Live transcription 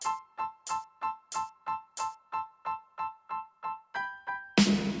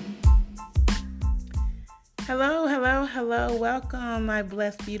Hello, hello, hello. Welcome, my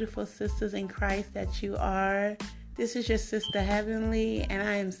blessed, beautiful sisters in Christ that you are. This is your sister Heavenly, and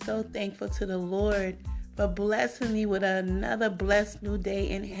I am so thankful to the Lord for blessing me with another blessed new day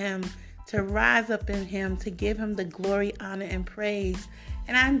in Him, to rise up in Him, to give Him the glory, honor, and praise.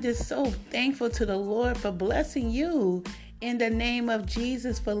 And I'm just so thankful to the Lord for blessing you in the name of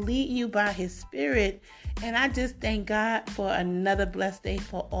Jesus, for leading you by His Spirit. And I just thank God for another blessed day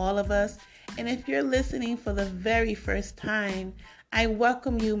for all of us. And if you're listening for the very first time, I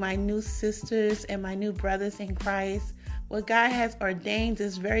welcome you, my new sisters and my new brothers in Christ. What God has ordained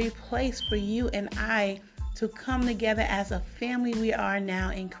this very place for you and I to come together as a family we are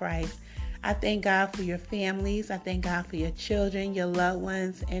now in Christ. I thank God for your families. I thank God for your children, your loved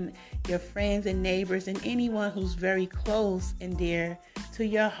ones, and your friends and neighbors, and anyone who's very close and dear to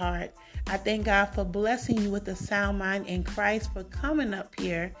your heart. I thank God for blessing you with a sound mind in Christ, for coming up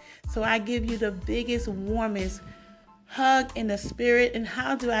here. So I give you the biggest, warmest hug in the spirit. And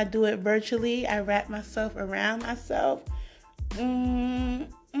how do I do it virtually? I wrap myself around myself.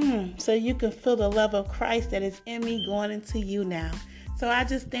 So you can feel the love of Christ that is in me going into you now. So I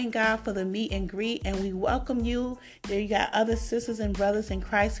just thank God for the meet and greet, and we welcome you. There you got other sisters and brothers in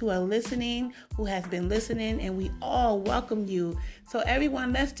Christ who are listening, who has been listening, and we all welcome you. So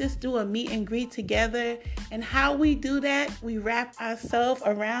everyone, let's just do a meet and greet together. And how we do that, we wrap ourselves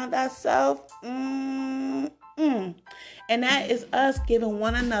around ourselves. And that is us giving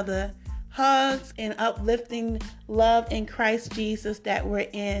one another hugs and uplifting love in Christ Jesus that we're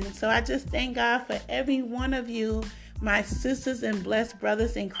in. So I just thank God for every one of you, my sisters and blessed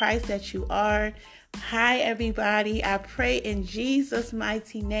brothers in Christ that you are. Hi, everybody. I pray in Jesus'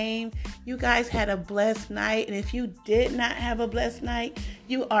 mighty name you guys had a blessed night. And if you did not have a blessed night,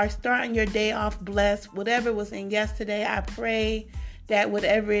 you are starting your day off blessed. Whatever was in yesterday, I pray that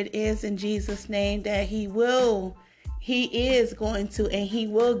whatever it is in Jesus' name, that He is going to, and He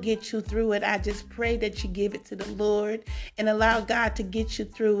will get you through it. I just pray that you give it to the Lord and allow God to get you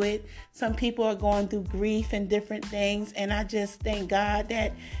through it. Some people are going through grief and different things, and I just thank God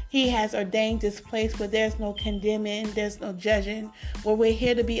that He has ordained this place where there's no condemning, there's no judging, where we're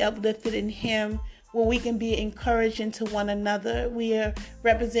here to be uplifted in Him, where we can be encouraging to one another. We are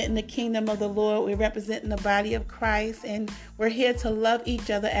representing the kingdom of the Lord. We're representing the body of Christ, and we're here to love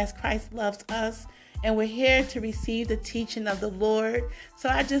each other as Christ loves us. And we're here to receive the teaching of the Lord. So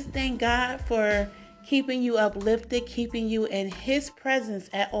I just thank God for keeping you uplifted, keeping you in His presence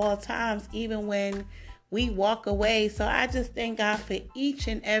at all times, even when we walk away. So I just thank God for each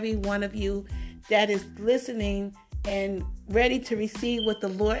and every one of you that is listening and ready to receive what the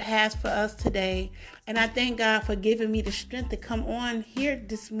Lord has for us today. And I thank God for giving me the strength to come on here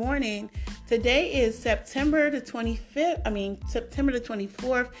this morning. Today is September the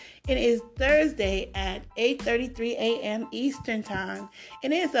 24th. It is Thursday at 8:33 a.m. Eastern Time.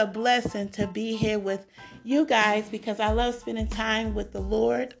 And it is a blessing to be here with you guys, because I love spending time with the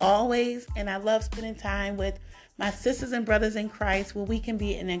Lord always. And I love spending time with my sisters and brothers in Christ, where we can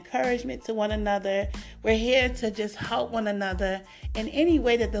be an encouragement to one another. We're here to just help one another in any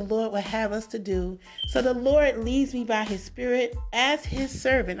way that the Lord will have us to do. So the Lord leads me by His Spirit as His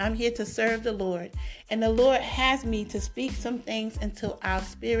servant. I'm here to serve the Lord. And the Lord has me to speak some things into our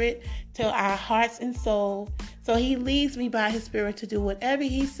spirit, to our hearts and soul. So He leads me by His Spirit to do whatever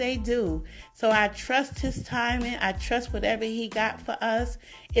He say do. So I trust His timing. I trust whatever He got for us.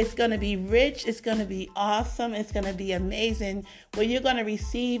 It's going to be rich. It's going to be awesome. It's going to be amazing, where you're going to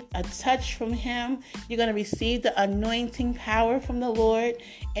receive a touch from Him. You're going to receive the anointing power from the Lord.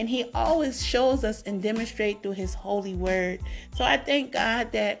 And He always shows us and demonstrates through His holy word. So I thank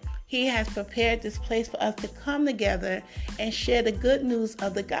God that He has prepared this place for us to come together and share the good news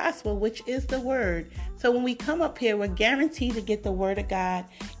of the gospel, which is the word. So when we come up here, we're guaranteed to get the word of God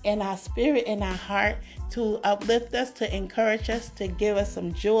in our spirit, in our heart, to uplift us, to encourage us, to give us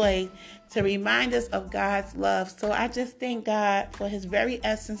some joy, to remind us of God's love. So I just thank God for His very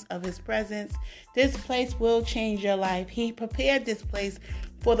essence of His presence. This place will change your life. He prepared this place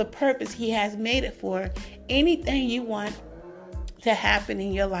for the purpose He has made it for. Anything you want to happen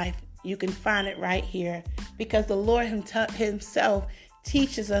in your life, you can find it right here, because the Lord Himself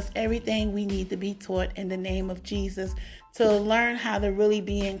teaches us everything we need to be taught in the name of Jesus, to learn how to really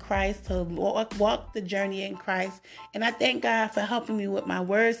be in Christ, to walk the journey in Christ. And I thank God for helping me with my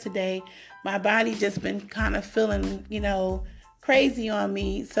words today. My body just been kind of feeling, crazy on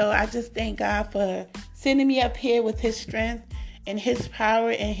me. So I just thank God for sending me up here with His strength and His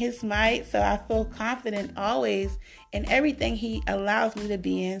power and His might. So I feel confident always in everything He allows me to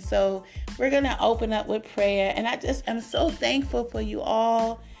be in. So we're going to open up with prayer. And I just am so thankful for you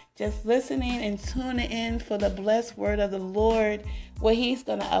all just listening and tuning in for the blessed word of the Lord, where he's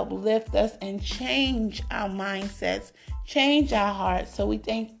going to uplift us and change our mindsets, change our hearts. So we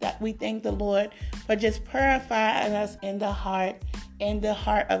thank the Lord for just purifying us in the heart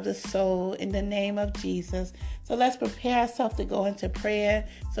of the soul, in the name of Jesus. So let's prepare ourselves to go into prayer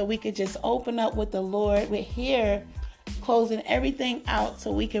so we could just open up with the Lord. We're here closing everything out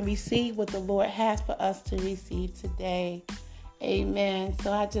so we can receive what the Lord has for us to receive today. Amen.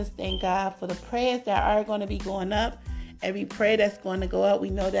 So I just thank God for the prayers that are going to be going up. Every prayer that's going to go up,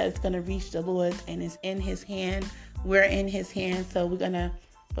 we know that it's going to reach the Lord and it's in his hand. We're in his hand. So we're going to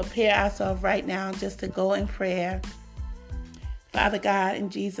prepare ourselves right now just to go in prayer. Father God,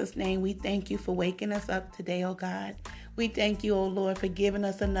 in Jesus' name, we thank you for waking us up today, oh God. We thank you, oh Lord, for giving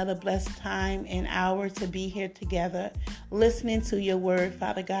us another blessed time and hour to be here together, listening to your word,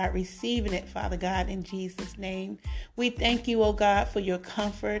 Father God, receiving it, Father God, in Jesus' name. We thank you, oh God, for your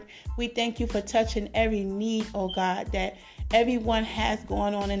comfort. We thank you for touching every need, oh God, that everyone has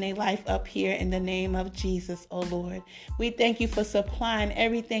going on in their life up here in the name of Jesus, oh Lord. We thank you for supplying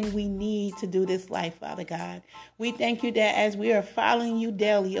everything we need to do this life, Father God. We thank you that as we are following you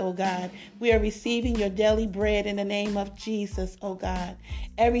daily, oh God, we are receiving your daily bread in the name of Jesus, oh God.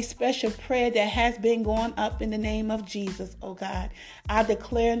 Every special prayer that has been going up in the name of Jesus, oh God, I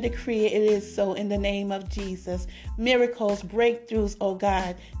declare and decree it is so in the name of Jesus. Miracles, breakthroughs, oh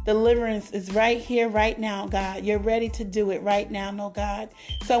God. Deliverance is right here, right now, God. You're ready to do it right now, no God.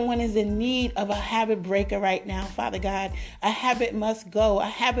 Someone is in need of a habit breaker right now, Father God. A habit must go. A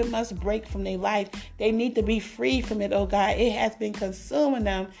habit must break from their life. They need to be free from it, oh God. It has been consuming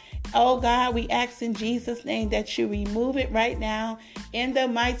them. Oh God, we ask in Jesus' name that you remove it right now in the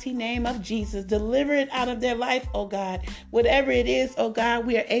mighty name of Jesus. Deliver it out of their life, oh God. Whatever it is, oh God,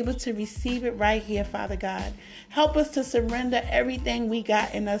 we are able to receive it right here, Father God. Help us to surrender everything we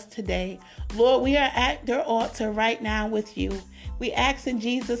got in us today. Lord, we are at your altar right now with you. We ask in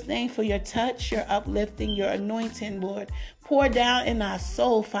Jesus' name for your touch, your uplifting, your anointing, Lord. Pour down in our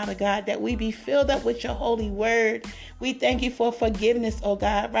soul, Father God, that we be filled up with your holy word. We thank you for forgiveness, oh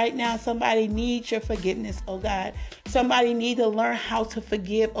God. Right now, somebody needs your forgiveness, oh God. Somebody needs to learn how to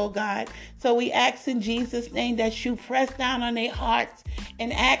forgive, oh God. So we ask in Jesus' name that you press down on their hearts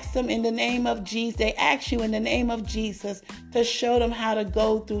and ask them in the name of Jesus. They ask you in the name of Jesus to show them how to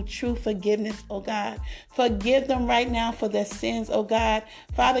go through true forgiveness, oh God. Forgive them right now for their sins, oh God.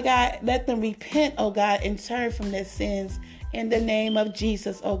 Father God, let them repent, oh God, and turn from their sins in the name of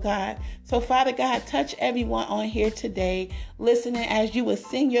Jesus, oh God. So, Father God, touch everyone on here today, listening as you will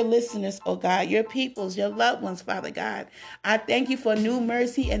sing your listeners, oh God, your peoples, your loved ones, Father God. I thank you for new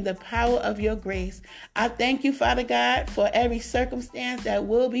mercy and the power of your grace. I thank you, Father God, for every circumstance that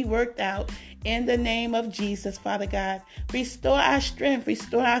will be worked out in the name of Jesus, Father God. Restore our strength,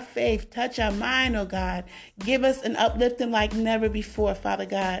 restore our faith, touch our mind, oh God. Give us an uplifting like never before, Father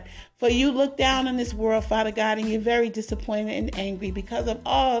God. For you look down on this world, Father God, and you're very disappointed and angry because of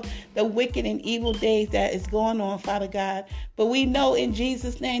all the wicked and evil days that is going on, Father God. But we know in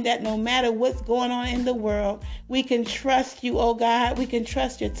Jesus' name that no matter what's going on in the world, we can trust you, oh God. We can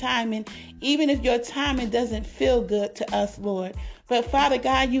trust your timing, even if your timing doesn't feel good to us, Lord. But Father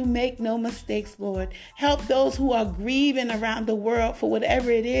God, you make no mistakes, Lord. Help those who are grieving around the world for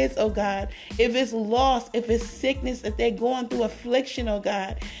whatever it is, oh God. If it's loss, if it's sickness, if they're going through affliction, oh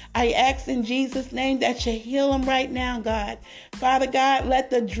God. I ask in Jesus' name that you heal them right now, God. Father God, let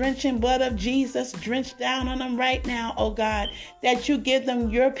the drenching blood of Jesus drench down on them right now, oh God. That you give them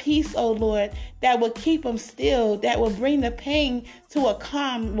your peace, oh Lord, that will keep them still, that will bring the pain to a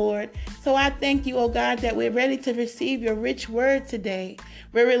calm, Lord. So I thank you, oh God, that we're ready to receive your rich word today.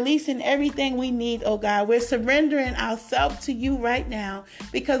 We're releasing everything we need, oh God. We're surrendering ourselves to you right now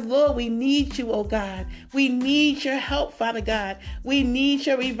because, Lord, we need you, oh God. We need your help, Father God. We need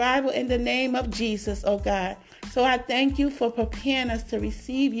your revival in the name of Jesus, oh God. So I thank you for preparing us to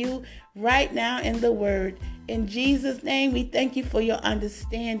receive you right now in the word. In Jesus' name, we thank you for your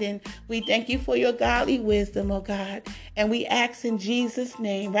understanding. We thank you for your godly wisdom, oh God. And we ask in Jesus'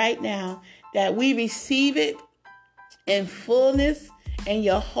 name right now that we receive it in fullness and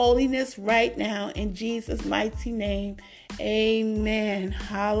your holiness right now in Jesus' mighty name. Amen.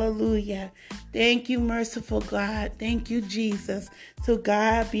 Hallelujah. Thank you, merciful God. Thank you, Jesus. To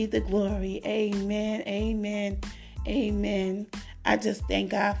God be the glory. Amen. Amen. Amen. I just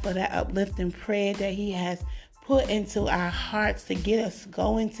thank God for that uplifting prayer that he has put into our hearts to get us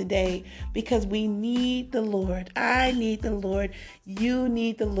going today, because we need the Lord. I need the Lord. You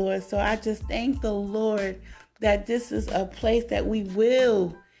need the Lord. So I just thank the Lord that this is a place that we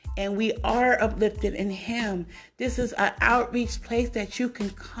will and we are uplifted in him. This is an outreach place that you can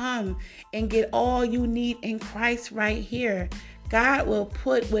come and get all you need in Christ right here. God will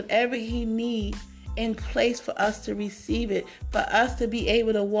put whatever he needs in place for us to receive it, for us to be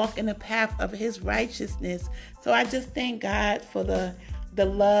able to walk in the path of his righteousness. So I just thank God for the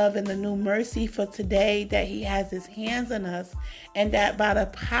love and the new mercy for today, that he has his hands on us, and that by the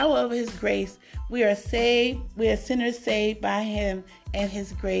power of his grace, we are saved. We are sinners saved by him and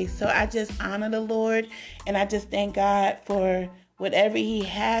his grace. So I just honor the Lord, and I just thank God for whatever he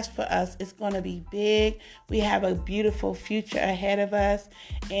has for us. It's going to be big. We have a beautiful future ahead of us.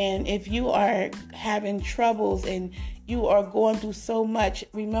 And if you are having troubles and you are going through so much,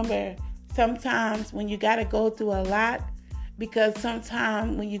 remember, sometimes when you got to go through a lot, because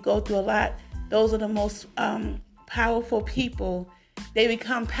sometimes when you go through a lot, those are the most powerful people. They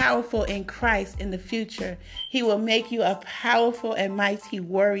become powerful in Christ in the future. He will make you a powerful and mighty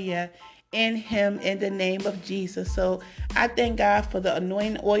warrior in him in the name of Jesus. So I thank God for the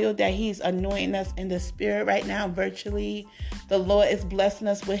anointing oil that he's anointing us in the spirit right now virtually. The Lord is blessing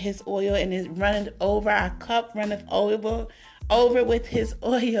us with his oil, and is running over. Our cup runneth over with his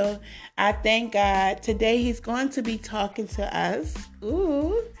oil. I thank God. Today he's going to be talking to us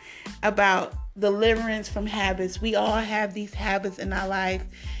about deliverance from habits. We all have these habits in our life,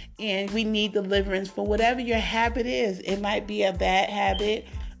 and we need deliverance for whatever your habit is. It might be a bad habit.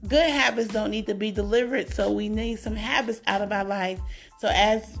 Good habits don't need to be delivered, so we need some habits out of our life. So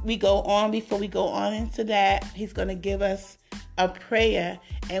as we go on, before we go on into that, he's going to give us a prayer.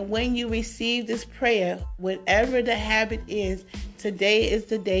 And when you receive this prayer, whatever the habit is, today is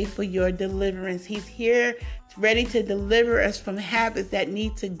the day for your deliverance. He's here ready to deliver us from habits that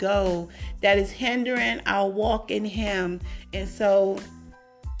need to go, that is hindering our walk in him. And so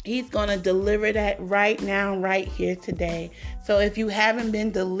he's going to deliver that right now, right here today. So if you haven't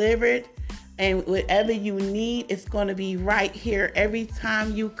been delivered, and whatever you need, it's going to be right here every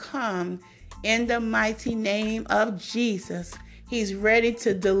time you come. In the mighty name of Jesus, he's ready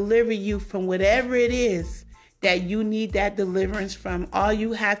to deliver you from whatever it is that you need that deliverance from. All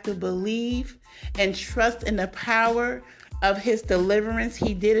you have to believe and trust in the power of his deliverance.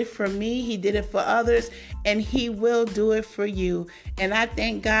 He did it for me. He did it for others, and he will do it for you. And I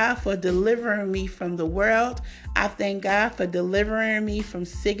thank God for delivering me from the world. I thank God for delivering me from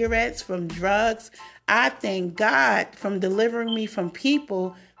cigarettes, from drugs. I thank God for delivering me from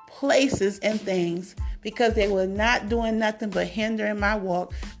people, places, and things, because they were not doing nothing but hindering my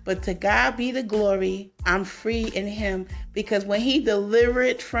walk. But to God be the glory. I'm free in him, because when he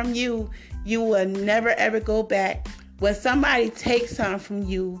delivered from you, you will never ever go back. When somebody takes something from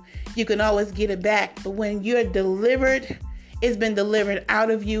you, you can always get it back. But when you're delivered, it's been delivered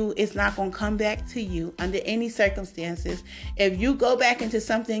out of you. It's not going to come back to you under any circumstances. If you go back into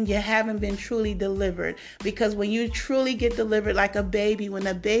something, you haven't been truly delivered. Because when you truly get delivered, like a baby, when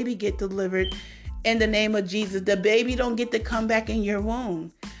a baby get delivered in the name of Jesus, the baby don't get to come back in your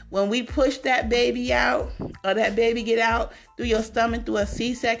womb. When we push that baby out, or that baby get out through your stomach through a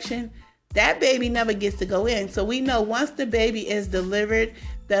C-section, that baby never gets to go in. So we know once the baby is delivered,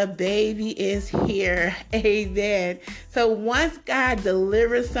 the baby is here. Amen. So once God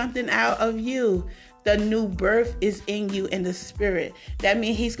delivers something out of you, the new birth is in you in the spirit. That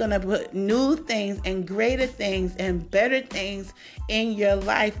means he's going to put new things and greater things and better things in your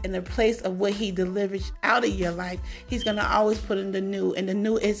life in the place of what he delivers out of your life. He's going to always put in the new, and the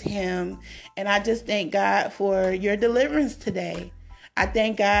new is him. And I just thank God for your deliverance today. I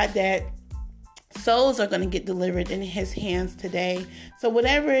thank God that souls are going to get delivered in his hands today. So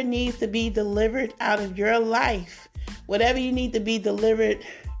whatever it needs to be delivered out of your life, whatever you need to be delivered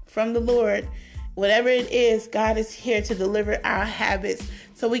from the Lord, whatever it is, God is here to deliver our habits.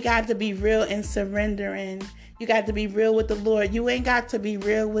 So we got to be real in surrendering. You got to be real with the Lord. You ain't got to be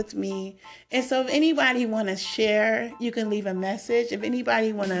real with me. And so if anybody want to share, you can leave a message. If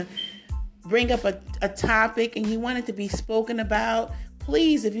anybody want to bring up a topic and you want it to be spoken about,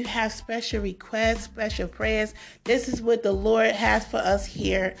 please, if you have special requests, special prayers, this is what the Lord has for us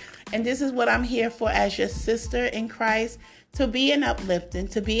here. And this is what I'm here for as your sister in Christ, to be an uplifting,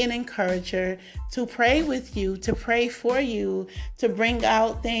 to be an encourager, to pray with you, to pray for you, to bring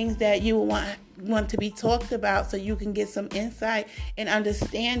out things that you want to be talked about so you can get some insight and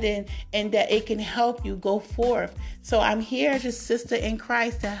understanding, and that it can help you go forth. So I'm here as your sister in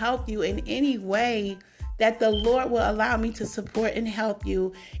Christ to help you in any way that the Lord will allow me to support and help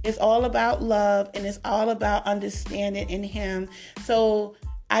you. It's all about love, and it's all about understanding in him. So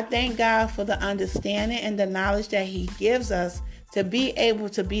I thank God for the understanding and the knowledge that he gives us to be able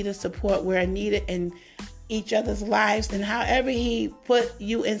to be the support where needed. And each other's lives, and however he put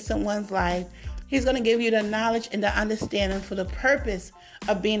you in someone's life, he's going to give you the knowledge and the understanding for the purpose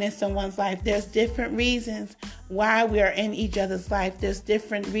of being in someone's life. There's different reasons why we are in each other's life. There's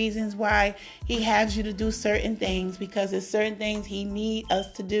different reasons why he has you to do certain things, because there's certain things he needs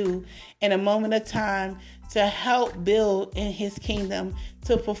us to do in a moment of time to help build in his kingdom,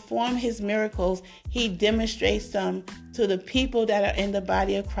 to perform his miracles. He demonstrates them to the people that are in the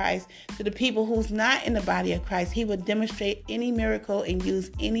body of Christ. To the people who's not in the body of Christ, he would demonstrate any miracle and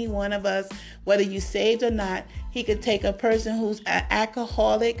use any one of us, whether you saved or not. He could take a person who's an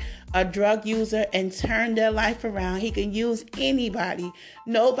alcoholic, a drug user, and turn their life around. He can use anybody.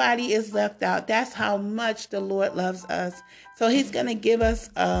 Nobody is left out. That's how much the Lord loves us. So he's going to give us,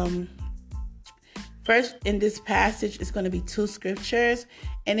 first in this passage is going to be 2 scriptures.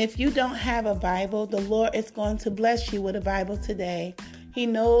 And if you don't have a Bible, the Lord is going to bless you with a Bible today. He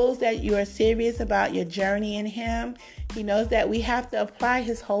knows that you are serious about your journey in him. He knows that we have to apply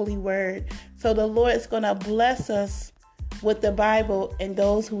his holy word. So the Lord is going to bless us with the Bible and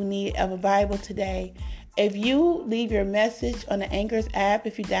those who need of a Bible today. If you leave your message on the Anchors app,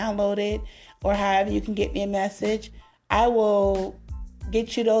 if you download it, or however you can get me a message, I will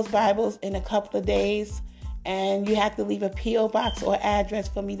get you those Bibles in a couple of days. And you have to leave a P.O. box or address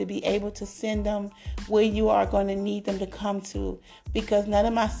for me to be able to send them where you are going to need them to come to, because none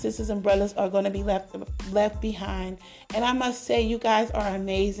of my sisters and brothers are going to be left behind. And I must say, you guys are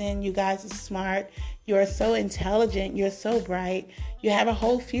amazing. You guys are smart. You are so intelligent. You're so bright. You have a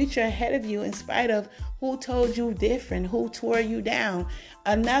whole future ahead of you in spite of who told you different, who tore you down.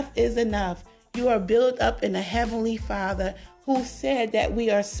 Enough is enough. You are built up in the Heavenly Father who said that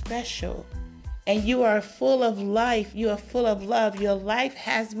we are special. And you are full of life. You are full of love. Your life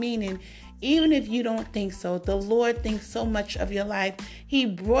has meaning. Even if you don't think so, the Lord thinks so much of your life. He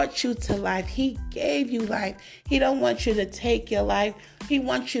brought you to life. He gave you life. He don't want you to take your life. He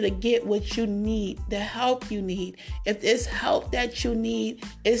wants you to get what you need, the help you need. If there's help that you need,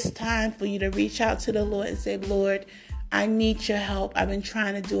 it's time for you to reach out to the Lord and say, Lord, I need your help. I've been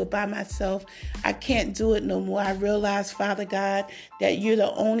trying to do it by myself. I can't do it no more. I realize, Father God, that you're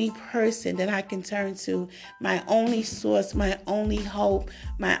the only person that I can turn to, my only source, my only hope,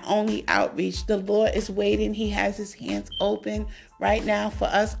 my only outreach. The Lord is waiting. He has his hands open right now for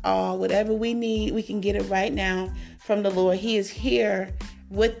us all. Whatever we need, we can get it right now from the Lord. He is here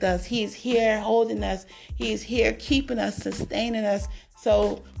with us. He is here holding us. He is here keeping us, sustaining us.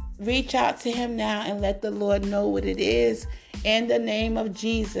 So reach out to him now and let the Lord know what it is. In the name of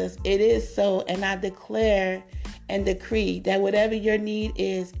Jesus, it is so. And I declare and decree that whatever your need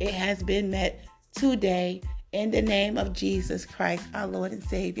is, it has been met today in the name of Jesus Christ, our Lord and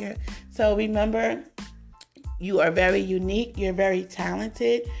Savior. So remember, you are very unique. You're very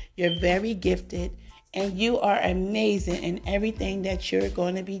talented. You're very gifted. And you are amazing in everything that you're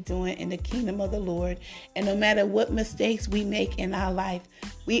going to be doing in the kingdom of the Lord. And no matter what mistakes we make in our life,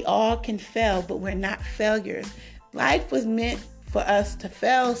 we all can fail, but we're not failures. Life was meant for us to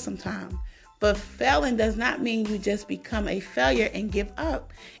fail sometime. But failing does not mean you just become a failure and give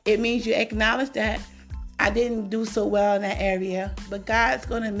up. It means you acknowledge that I didn't do so well in that area, but God's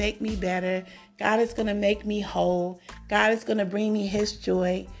going to make me better. God is going to make me whole. God is going to bring me his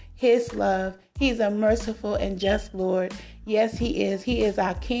joy, his love. He's a merciful and just Lord. Yes, he is. He is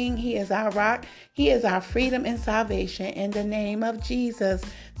our King. He is our rock. He is our freedom and salvation in the name of Jesus.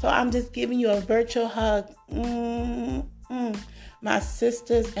 So I'm just giving you a virtual hug. My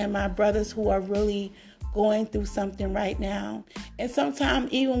sisters and my brothers who are really going through something right now. And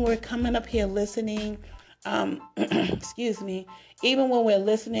sometimes even when we're coming up here listening, even when we're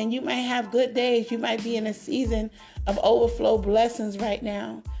listening, you might have good days. You might be in a season of overflow blessings right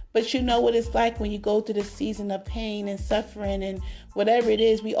now. But you know what it's like when you go through the season of pain and suffering and whatever it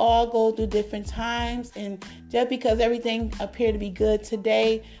is. We all go through different times. And just because everything appeared to be good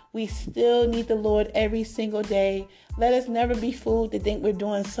today, we still need the Lord every single day. Let us never be fooled to think we're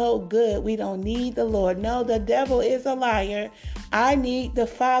doing so good. We don't need the Lord. No, the devil is a liar. I need the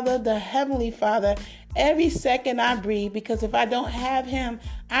Father, the Heavenly Father, every second I breathe, because if I don't have him,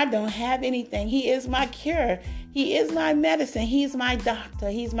 I don't have anything. He is my cure. He is my medicine. He's my doctor.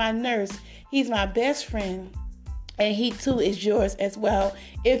 He's my nurse. He's my best friend. And he too is yours as well,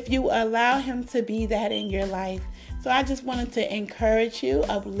 if you allow him to be that in your life. So I just wanted to encourage you,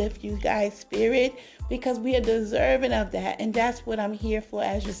 uplift you guys' spirit, because we are deserving of that. And that's what I'm here for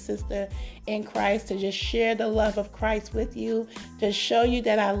as your sister in Christ, to just share the love of Christ with you, to show you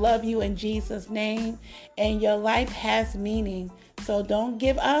that I love you in Jesus' name. And your life has meaning. So don't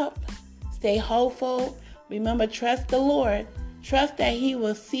give up. Stay hopeful. Remember, trust the Lord. Trust that he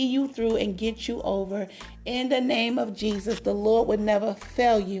will see you through and get you over. In the name of Jesus, the Lord would never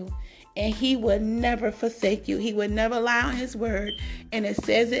fail you. And he would never forsake you. He would never lie on his word. And it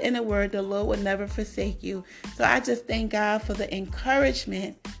says it in the word, the Lord would never forsake you. So I just thank God for the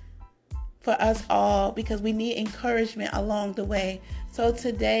encouragement for us all, because we need encouragement along the way. So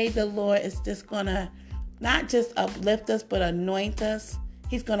today the Lord is just going to not just uplift us, but anoint us.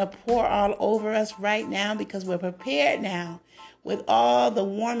 He's going to pour all over us right now, because we're prepared now with all the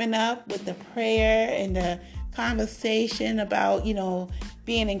warming up, with the prayer and the conversation about,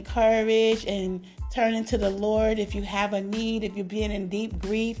 being encouraged and turning to the Lord. If you have a need, if you're being in deep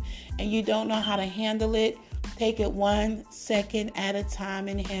grief and you don't know how to handle it, take it 1 second at a time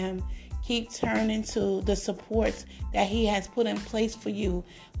in him. Keep turning to the supports that he has put in place for you.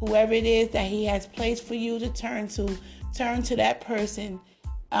 Whoever it is that he has placed for you to turn to that person.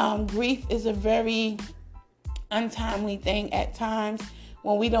 Grief is a very untimely thing at times.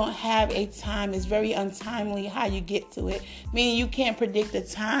 When we don't have a time, it's very untimely how you get to it. Meaning you can't predict the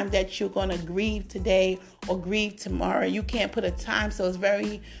time that you're going to grieve today or grieve tomorrow. You can't put a time, so it's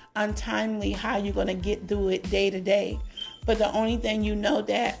very untimely how you're going to get through it day to day. But the only thing you know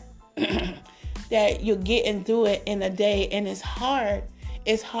that that you're getting through it in a day, and it's hard.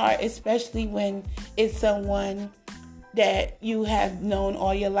 It's hard, especially when it's someone that you have known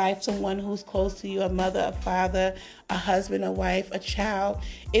all your life, someone who's close to you, a mother, a father, a husband, a wife, a child.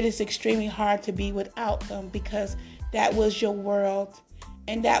 It is extremely hard to be without them, because that was your world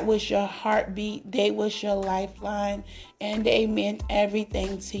and that was your heartbeat. They was your lifeline, and they meant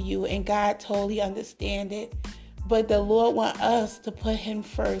everything to you, and God totally understands it. But the Lord wants us to put him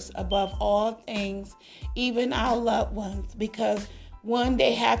first above all things, even our loved ones, because one,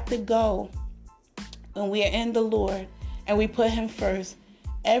 they have to go. When we are in the Lord and we put him first,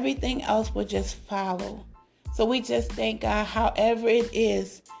 everything else will just follow. So we just thank God, however it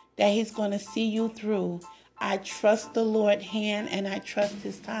is that he's going to see you through. I trust the Lord's hand and I trust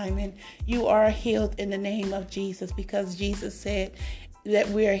his timing. You are healed in the name of Jesus, because Jesus said that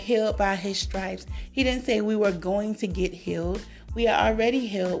we are healed by his stripes. He didn't say we were going to get healed. We are already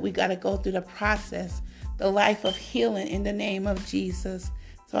healed. We got to go through the process, the life of healing in the name of Jesus.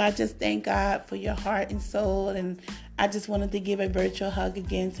 So I just thank God for your heart and soul. And I just wanted to give a virtual hug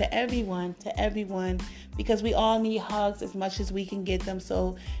again to everyone, because we all need hugs as much as we can get them.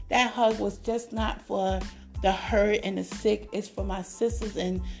 So that hug was just not for the hurt and the sick. It's for my sisters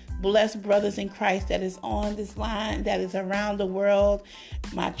and blessed brothers in Christ that is on this line, that is around the world,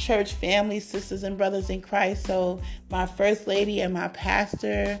 my church family, sisters and brothers in Christ. So my first lady and my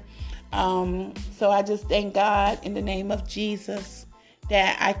pastor. So I just thank God in the name of Jesus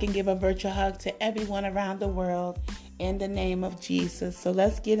that I can give a virtual hug to everyone around the world in the name of Jesus. So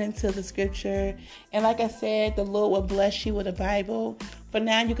let's get into the scripture. And like I said, the Lord will bless you with a Bible. For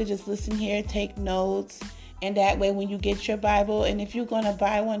now, you can just listen here, take notes. And that way, when you get your Bible, and if you're going to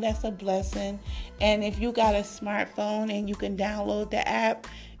buy one, that's a blessing. And if you got a smartphone and you can download the app,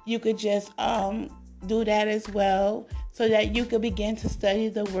 you could just do that as well, so that you could begin to study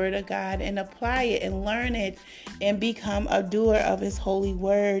the Word of God and apply it and learn it and become a doer of his holy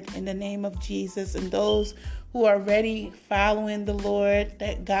word in the name of Jesus. And those who are already following the Lord,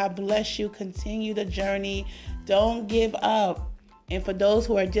 that God bless you. Continue the journey. Don't give up. And for those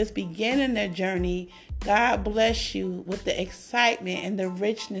who are just beginning their journey, God bless you with the excitement and the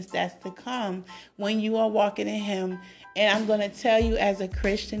richness that's to come when you are walking in him. And I'm going to tell you, as a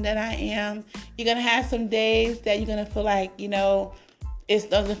Christian that I am, you're going to have some days that you're going to feel like, it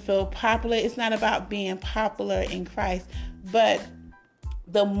doesn't feel popular. It's not about being popular in Christ. But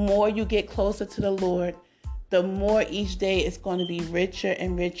the more you get closer to the Lord, the more each day it's going to be richer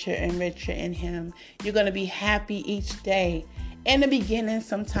and richer and richer in him. You're going to be happy each day. In the beginning,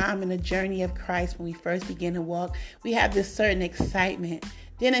 sometime in the journey of Christ, when we first begin to walk, we have this certain excitement.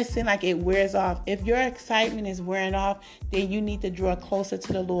 Then it seems like it wears off. If your excitement is wearing off, then you need to draw closer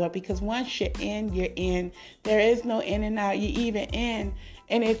to the Lord, because once you're in, you're in. There is no in and out. You're even in.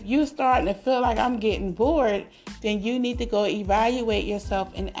 And if you're starting to feel like I'm getting bored, then you need to go evaluate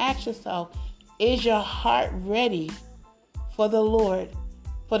yourself and ask yourself, is your heart ready for the Lord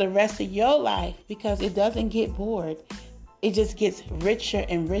for the rest of your life? Because it doesn't get bored. It just gets richer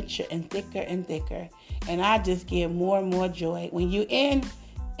and richer and thicker and thicker. And I just get more and more joy. When you're in,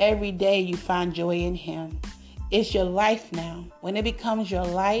 every day you find joy in him. It's your life now. When it becomes your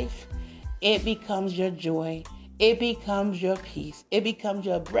life, it becomes your joy. It becomes your peace. It becomes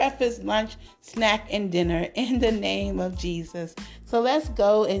your breakfast, lunch, snack, and dinner in the name of Jesus. So let's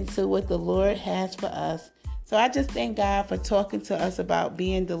go into what the Lord has for us. So I just thank God for talking to us about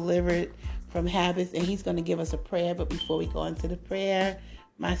being delivered from habits, and he's going to give us a prayer. But before we go into the prayer,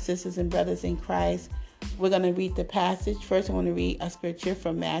 my sisters and brothers in Christ, we're going to read the passage. First, I want to read a scripture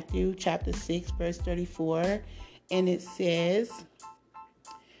from Matthew chapter 6, verse 34. And it says,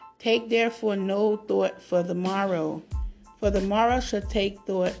 "Take therefore no thought for the morrow, for the morrow shall take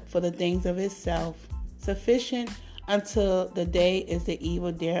thought for the things of itself. Sufficient until the day is the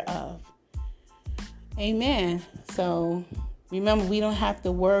evil thereof." Amen. So remember, we don't have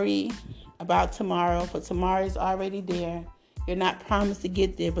to worry about tomorrow, for tomorrow is already there. You're not promised to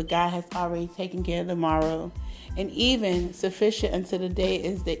get there, but God has already taken care of tomorrow. And even sufficient until the day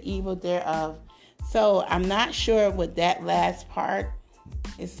is the evil thereof. So I'm not sure what that last part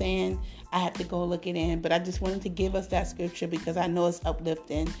is saying. I have to go look it in, but I just wanted to give us that scripture because I know it's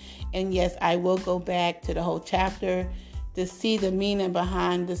uplifting. And yes, I will go back to the whole chapter to see the meaning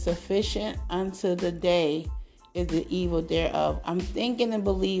behind the sufficient unto the day is the evil thereof. I'm thinking and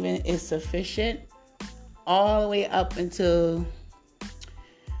believing it's sufficient all the way up until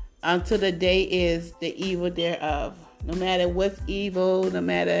the day is the evil thereof. No matter what's evil, no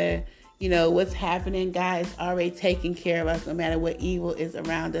matter what's happening, God is already taking care of us, no matter what evil is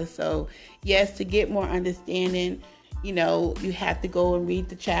around us. So yes, to get more understanding, you have to go and read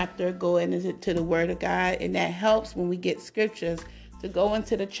the chapter, go into the Word of God, and that helps when we get scriptures to go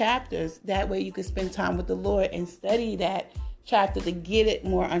into the chapters. That way you can spend time with the Lord and study that chapter to get it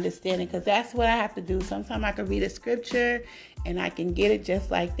more understanding, because that's what I have to do. Sometimes I can read a scripture and I can get it just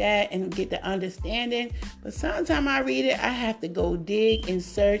like that and get the understanding, but sometimes I read it, I have to go dig and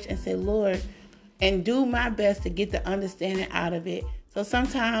search and say, Lord, and do my best to get the understanding out of it. So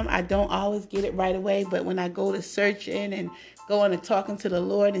sometimes I don't always get it right away, but when I go to searching and going and talking to the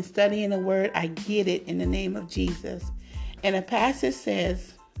Lord and studying the Word, I get it in the name of Jesus. And the passage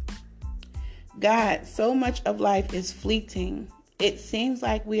says, God, so much of life is fleeting. It seems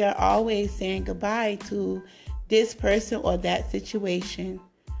like we are always saying goodbye to this person or that situation.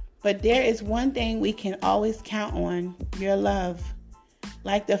 But there is one thing we can always count on: your love.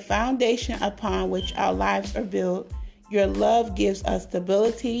 Like the foundation upon which our lives are built, your love gives us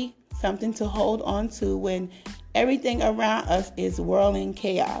stability, something to hold on to when everything around us is whirling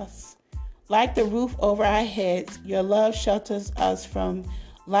chaos. Like the roof over our heads, your love shelters us from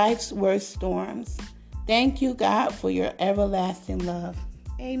life's worst storms. Thank you, God, for your everlasting love.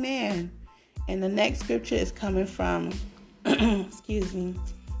 Amen. And the next scripture is coming from, 1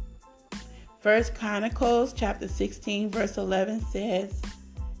 Chronicles chapter 16, verse 11 says,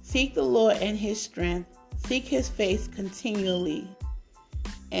 "Seek the Lord and his strength. Seek his face continually."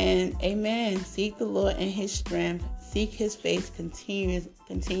 And amen. Seek the Lord and his strength. Seek his face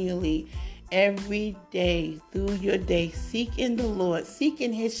continually. Every day, through your day, seek in the Lord, seek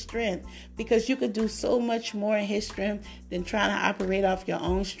in his strength, because you could do so much more in his strength than trying to operate off your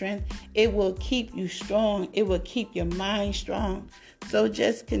own strength. It will keep you strong. It will keep your mind strong. So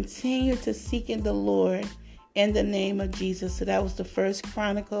just continue to seek in the Lord in the name of Jesus. So that was the 1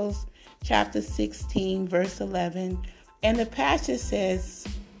 Chronicles chapter 16, verse 11. And the passage says,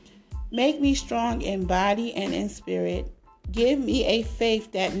 "Make me strong in body and in spirit. Give me a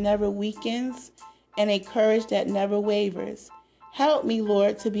faith that never weakens and a courage that never wavers. Help me,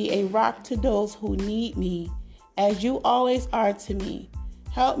 Lord, to be a rock to those who need me, as you always are to me.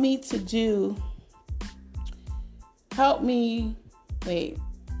 Help me to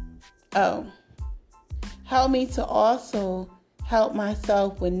also help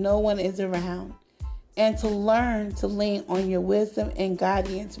myself when no one is around, and to learn to lean on your wisdom and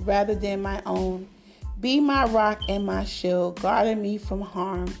guidance rather than my own. Be my rock and my shield, guarding me from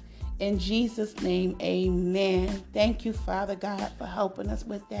harm. In Jesus' name, amen." Thank you, Father God, for helping us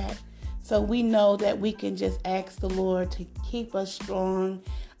with that. So we know that we can just ask the Lord to keep us strong,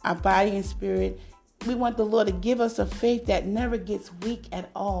 our body and spirit. We want the Lord to give us a faith that never gets weak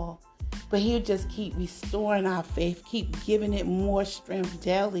at all. But he'll just keep restoring our faith, keep giving it more strength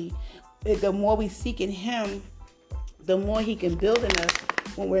daily. The more we seek in him, the more he can build in us.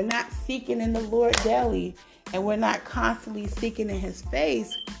 When we're not seeking in the Lord daily and we're not constantly seeking in his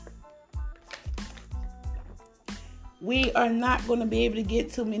face, we are not going to be able to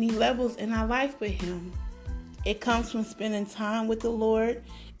get to many levels in our life with him. It comes from spending time with the Lord.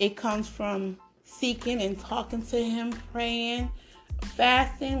 It comes from seeking and talking to him, praying,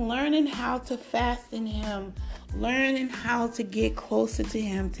 fasting, learning how to fast in him, learning how to get closer to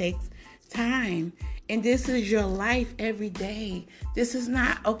him takes time. And this is your life every day. This is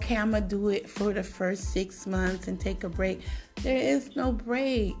not, okay, I'm going to do it for the first 6 months and take a break. There is no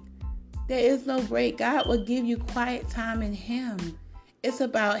break. There is no break. God will give you quiet time in him. It's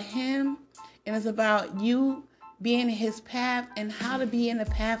about him, and it's about you be in his path and how to be in the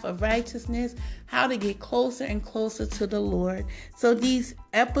path of righteousness, how to get closer and closer to the Lord. So these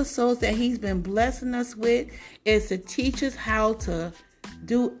episodes that he's been blessing us with is to teach us how to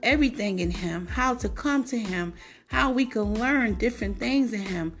do everything in him, how to come to him, how we can learn different things in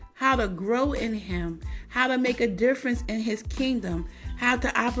him, how to grow in him, how to make a difference in his kingdom, how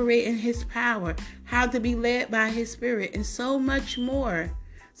to operate in his power, how to be led by his spirit, and so much more.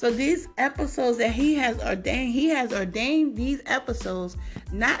 So these episodes that he has ordained these episodes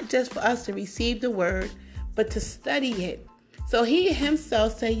not just for us to receive the word, but to study it. So he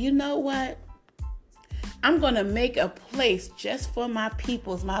himself said, you know what? I'm going to make a place just for my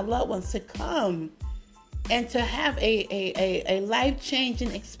peoples, my loved ones to come and to have a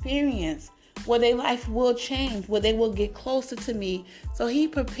life-changing experience where their life will change, where they will get closer to me. So he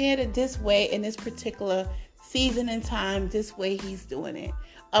prepared it this way in this particular season and time, this way he's doing it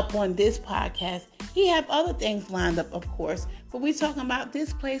up on this podcast. He have other things lined up, of course, but we're talking about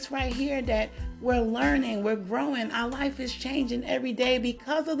this place right here that we're learning, we're growing. Our life is changing every day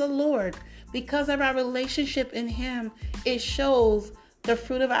because of the Lord, because of our relationship in him. It shows the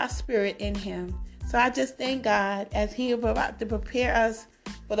fruit of our spirit in him. So I just thank God as he is about to prepare us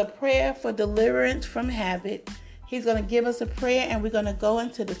for the prayer for deliverance from habit. He's going to give us a prayer and we're going to go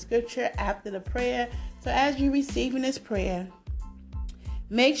into the scripture after the prayer. So as you're receiving this prayer,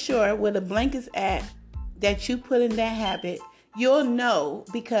 make sure where the blank is at that you put in that habit. You'll know,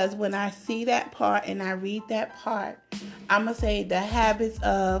 because when I see that part and I read that part, I'm going to say the habits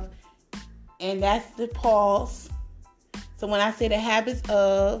of, and that's the pause. So when I say the habits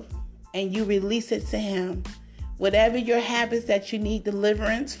of, and you release it to him, whatever your habits that you need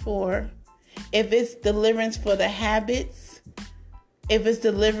deliverance for, if it's deliverance for the habits, if it's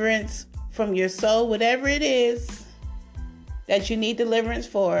deliverance from your soul, whatever it is that you need deliverance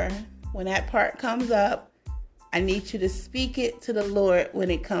for, when that part comes up, I need you to speak it to the Lord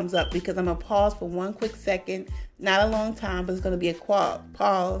when it comes up, because I'm going to pause for one quick second, not a long time, but it's going to be a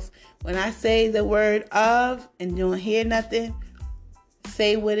pause. When I say the word of and you don't hear nothing,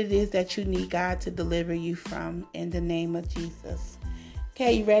 say what it is that you need God to deliver you from in the name of Jesus.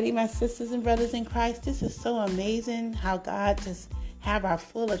 Okay, you ready, my sisters and brothers in Christ? This is so amazing how God just have our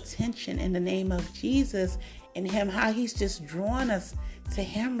full attention in the name of Jesus and him, how he's just drawn us to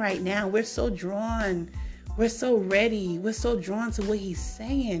him right now. We're so drawn. We're so ready. We're so drawn to what he's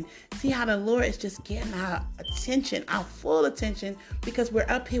saying. See how the Lord is just getting our attention, our full attention, because we're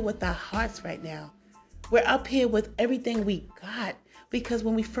up here with our hearts right now. We're up here with everything we got. Because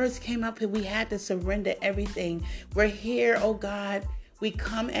when we first came up here, we had to surrender everything. We're here, oh God. We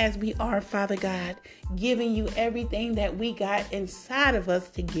come as we are, Father God, giving you everything that we got inside of us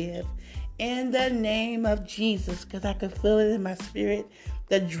to give. In the name of Jesus, because I can feel it in my spirit,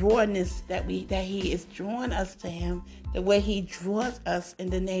 the drawness that he is drawing us to him, the way he draws us in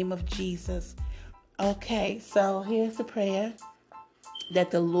the name of Jesus. Okay, so here's the prayer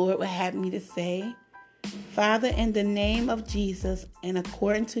that the Lord would have me to say. Father, in the name of Jesus and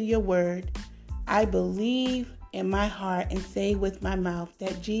according to your word, I believe in my heart and say with my mouth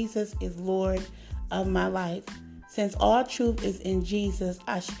that Jesus is Lord of my life. Since all truth is in Jesus,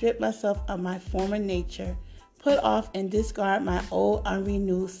 I strip myself of my former nature, put off and discard my old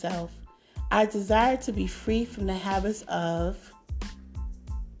unrenewed self. I desire to be free from the habits of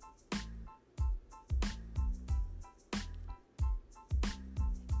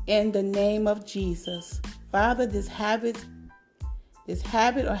in the name of Jesus. Father, this habit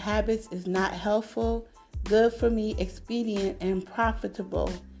or habits is not helpful, good for me, expedient, and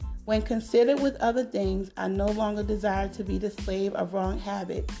profitable. When considered with other things, I no longer desire to be the slave of wrong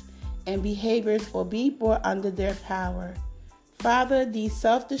habits and behaviors or be brought under their power. Father, these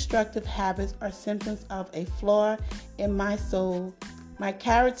self-destructive habits are symptoms of a flaw in my soul, my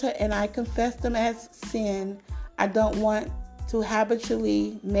character, and I confess them as sin. I don't want to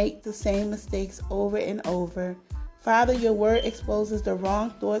habitually make the same mistakes over and over. Father, your word exposes the wrong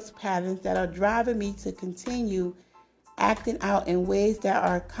thoughts patterns that are driving me to continue acting out in ways that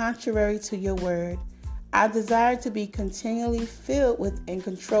are contrary to your word. I desire to be continually filled with and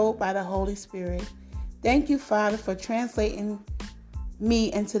controlled by the Holy Spirit. Thank you, Father, for translating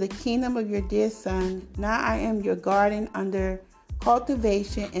me into the kingdom of your dear Son. Now I am your garden under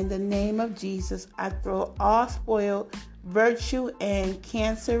cultivation. In the name of Jesus, I throw all spoiled virtue and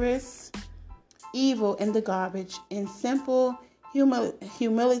cancerous evil in the garbage. In simple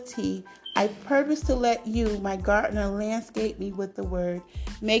humility, I purpose to let you, my gardener, landscape me with the word,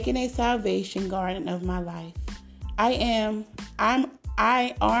 making a salvation garden of my life.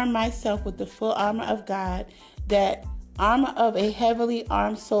 I arm myself with the full armor of God, that armor of a heavily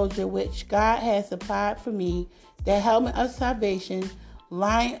armed soldier which God has supplied for me the helmet of salvation,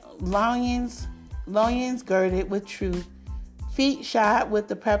 loins girded with truth, feet shod with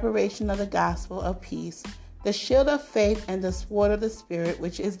the preparation of the gospel of peace, the shield of faith and the sword of the Spirit,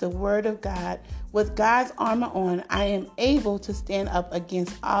 which is the word of God. With God's armor on, I am able to stand up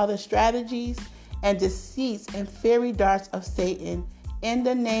against all the strategies and deceits and fiery darts of Satan. In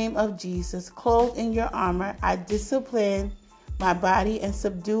the name of Jesus, clothed in your armor, I discipline my body and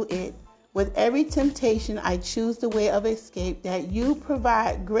subdue it. With every temptation, I choose the way of escape that you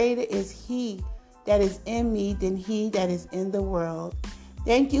provide. Greater is he that is in me than he that is in the world.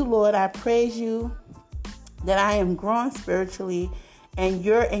 Thank you, Lord. I praise you that I am growing spiritually and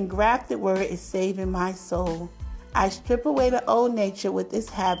your engrafted word is saving my soul. I strip away the old nature with its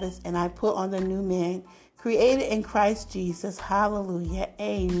habits and I put on the new man, created in Christ Jesus. Hallelujah.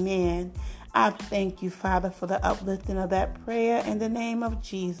 Amen. I thank you, Father, for the uplifting of that prayer in the name of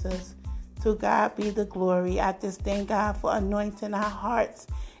Jesus. To God be the glory. I just thank God for anointing our hearts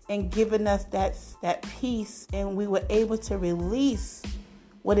and giving us that peace, and we were able to release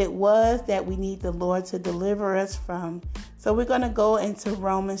what it was that we need the Lord to deliver us from. So we're going to go into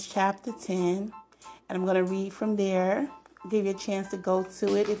Romans chapter 10, and I'm going to read from there. I'll give you a chance to go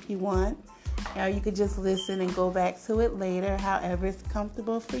to it if you want. Or you could just listen and go back to it later, however it's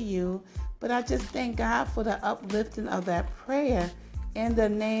comfortable for you. But I just thank God for the uplifting of that prayer in the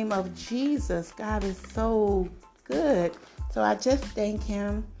name of Jesus. God is so good. So I just thank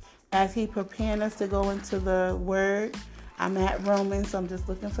him as he preparing us to go into the word. I'm at Romans, so I'm just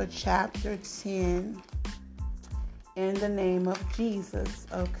looking for chapter 10 in the name of Jesus.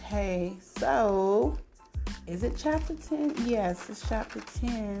 Okay, so is it chapter 10? Yes, it's chapter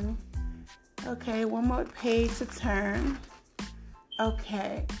 10. Okay, one more page to turn.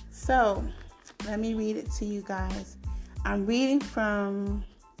 Okay, so let me read it to you guys. I'm reading from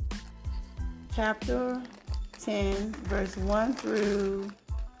chapter 10, verse 1 through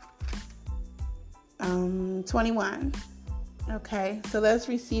 21. Okay, so let's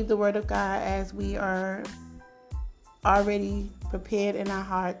receive the word of God as we are already prepared in our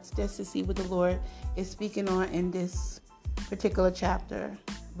hearts just to see what the Lord is speaking on in this particular chapter.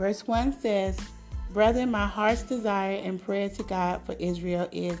 Verse 1 says, "Brethren, my heart's desire and prayer to God for Israel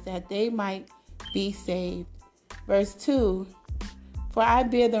is that they might be saved." Verse 2, "For I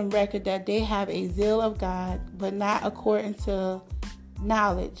bear them record that they have a zeal of God, but not according to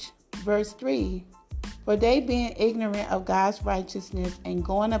knowledge." Verse 3, "For they being ignorant of God's righteousness and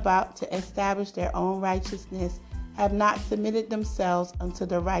going about to establish their own righteousness, have not submitted themselves unto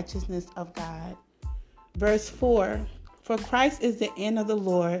the righteousness of God." Verse 4, "For Christ is the end of the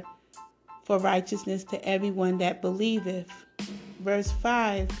Lord for righteousness to everyone that believeth." Verse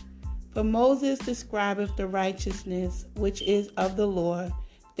 5, "For Moses describeth the righteousness which is of the Lord,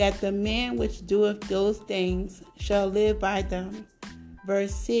 that the man which doeth those things shall live by them."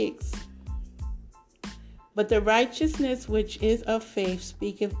 Verse 6, "But the righteousness which is of faith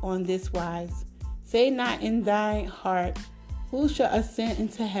speaketh on this wise, Say not in thine heart, Who shall ascend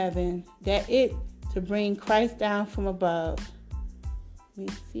into heaven, that it to bring Christ down from above." Let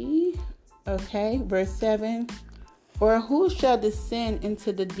me see. Okay, verse 7, "Or who shall descend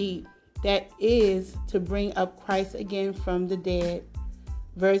into the deep, that is to bring up Christ again from the dead."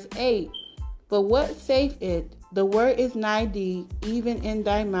 Verse 8, "But what saith it? The word is nigh thee, even in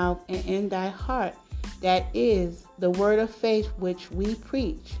thy mouth and in thy heart. That is the word of faith which we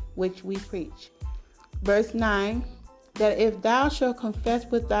preach. Verse 9, "That if thou shalt confess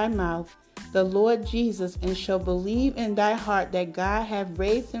with thy mouth the Lord Jesus, and shalt believe in thy heart that God hath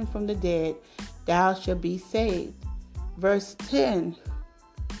raised him from the dead, thou shalt be saved." Verse 10,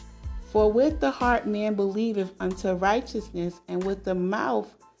 "For with the heart man believeth unto righteousness, and with the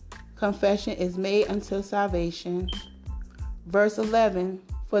mouth confession is made unto salvation." Verse 11,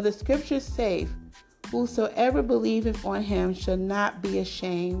 "For the scripture saith, Whosoever believeth on him shall not be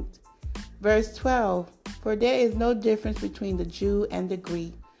ashamed." Verse 12, "For there is no difference between the Jew and the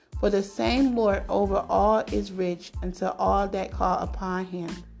Greek, for the same Lord over all is rich unto all that call upon him."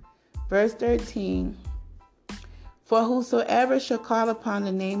 Verse 13, "For whosoever shall call upon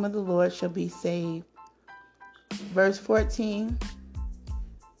the name of the Lord shall be saved." Verse 14,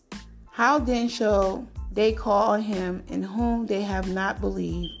 "How then shall they call on him in whom they have not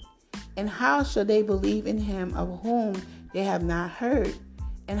believed? And how shall they believe in him of whom they have not heard?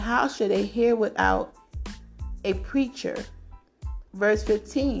 And how shall they hear without a preacher?" Verse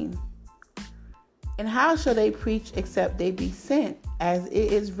 15, "And how shall they preach except they be sent? As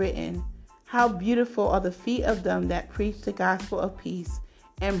it is written, How beautiful are the feet of them that preach the gospel of peace,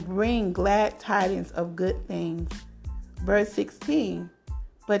 and bring glad tidings of good things." Verse 16,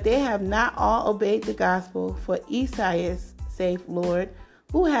 But they have not all obeyed the gospel. For Esaias, saith Lord,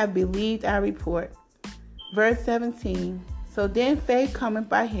 who have believed our report. Verse 17. So then faith cometh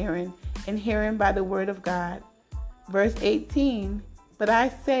by hearing, and hearing by the word of God. Verse 18. But I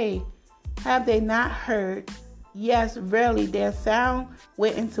say, have they not heard? Yes, verily, their sound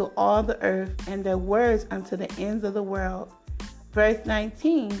went into all the earth, and their words unto the ends of the world. Verse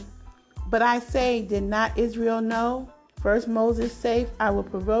 19. But I say, did not Israel know? First Moses saith, I will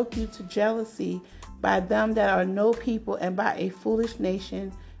provoke you to jealousy by them that are no people, and by a foolish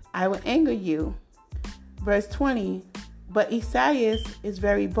nation I will anger you. Verse 20. But Esaias is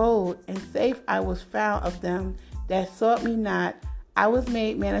very bold, and saith, I was found of them that sought me not. I was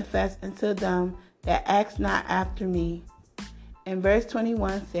made manifest unto them that asked not after me. And verse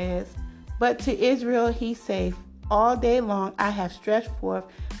 21 says, But to Israel he saith, all day long I have stretched forth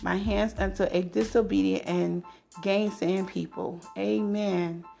my hands unto a disobedient and gainsaying people.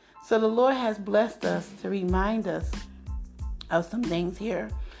 Amen. So the Lord has blessed us to remind us of some things here.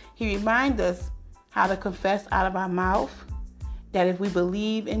 He reminds us how to confess out of our mouth that if we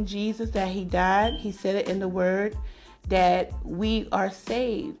believe in Jesus, that he died, he said it in the word, that we are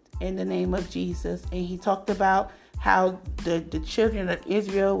saved in the name of Jesus. And he talked about how the children of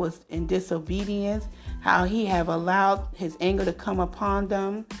Israel was in disobedience, how he have allowed his anger to come upon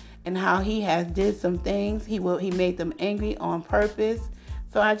them, and how he has did some things. He made them angry on purpose.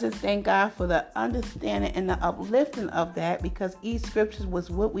 So I just thank God for the understanding and the uplifting of that, because each scripture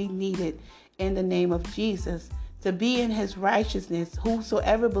was what we needed in the name of Jesus. To be in his righteousness,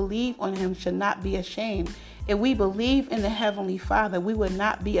 whosoever believe on him shall not be ashamed. If we believe in the Heavenly Father, we would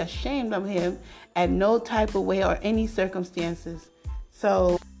not be ashamed of him at no type of way or any circumstances.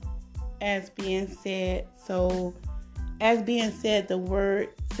 So, as being said, the word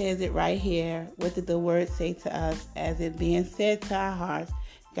says it right here. What did the word say to us? As it being said to our hearts,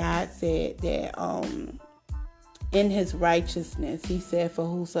 God said that in his righteousness, he said, for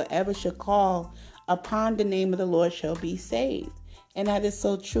whosoever shall call upon the name of the Lord shall be saved. And that is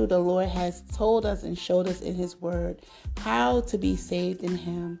so true. The Lord has told us and showed us in his word how to be saved in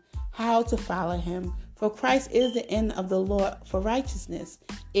him, how to follow him. For Christ is the end of the Lord for righteousness.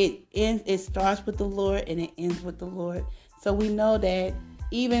 It starts with the Lord and it ends with the Lord. So we know that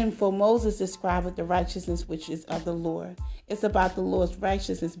even for Moses described the righteousness which is of the Lord. It's about the Lord's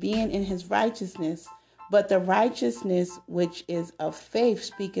righteousness, being in his righteousness. But the righteousness which is of faith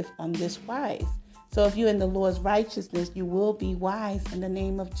speaketh on this wise. So if you're in the Lord's righteousness, you will be wise in the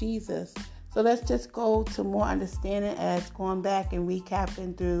name of Jesus. So let's just go to more understanding as going back and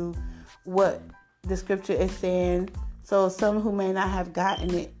recapping through what the scripture is saying. So some who may not have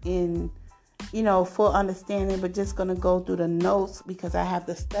gotten it in, full understanding, but just going to go through the notes because I have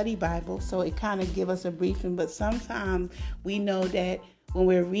the study Bible. So it kind of give us a briefing. But sometimes we know that when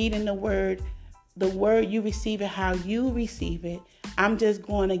we're reading the word you receive it how you receive it. I'm just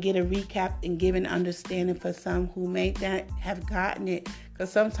going to get a recap and give an understanding for some who may not have gotten it.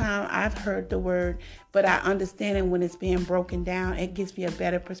 Because sometimes I've heard the word, but I understand it when it's being broken down. It gives me a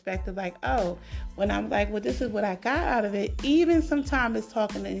better perspective. Like, when I'm like, well, this is what I got out of it. Even sometimes it's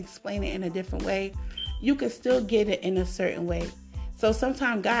talking and explaining it in a different way. You can still get it in a certain way. So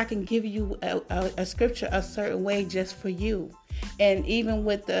sometimes God can give you a scripture a certain way just for you. And even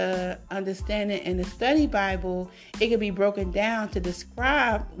with the understanding in the study Bible, it can be broken down to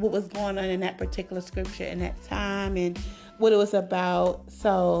describe what was going on in that particular scripture in that time and what it was about.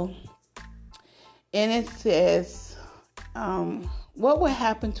 So, and it says, what would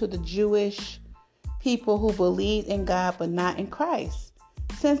happen to the Jewish people who believed in God but not in Christ?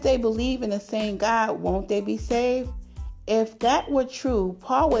 Since they believe in the same God, won't they be saved? If that were true,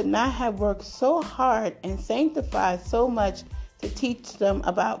 Paul would not have worked so hard and sanctified so much to teach them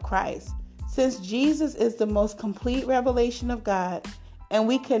about Christ. Since Jesus is the most complete revelation of God, and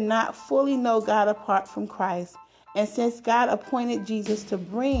we cannot fully know God apart from Christ, and since God appointed Jesus to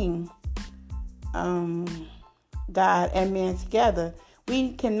bring God and man together,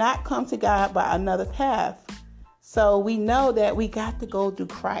 we cannot come to God by another path. So we know that we got to go through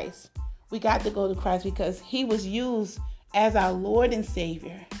Christ. We got to go to Christ because he was used as our Lord and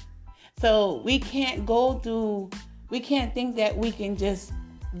Savior. So we can't think that we can just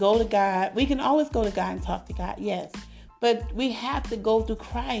go to God. We can always go to God and talk to God, yes. But we have to go through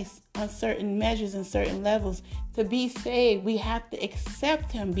Christ on certain measures and certain levels to be saved. We have to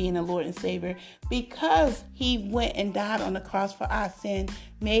accept him being the Lord and Savior because he went and died on the cross for our sin,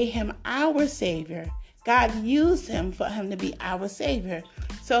 made him our Savior. God used him for him to be our Savior.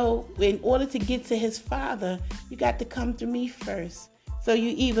 So in order to get to his Father, you got to come through me first. So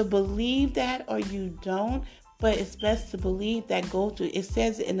you either believe that or you don't. but it's best to believe that go through. It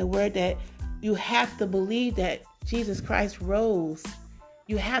says in the word that you have to believe that Jesus Christ rose.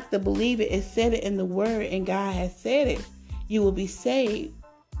 You have to believe it. It said it in the word, and God has said it. You will be saved.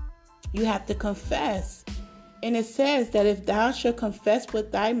 You have to confess. And it says that if thou shalt confess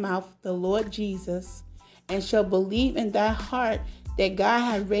with thy mouth the Lord Jesus, and shalt believe in thy heart that God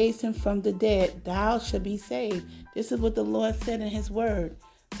hath raised him from the dead, thou shalt be saved. This is what the Lord said in his word.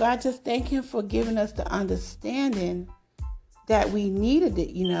 So I just thank him for giving us the understanding that we needed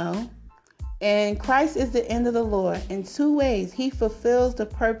it, And Christ is the end of the Lord in two ways. He fulfills the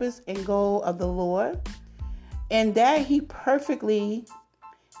purpose and goal of the Lord, and that he perfectly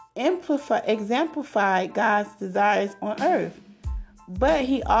exemplified God's desires on earth. But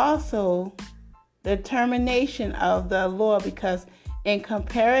he also the termination of the Lord, because in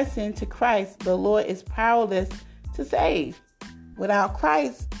comparison to Christ, the Lord is powerless to save. Without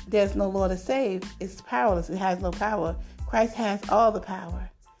Christ, there's no Lord to save. It's powerless. It has no power. Christ has all the power.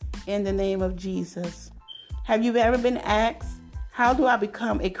 In the name of Jesus. Have you ever been asked, how do I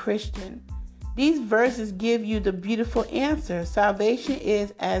become a Christian? These verses give you the beautiful answer. Salvation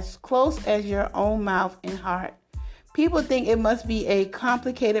is as close as your own mouth and heart. People think it must be a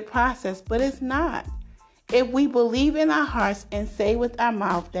complicated process, but it's not. If we believe in our hearts and say with our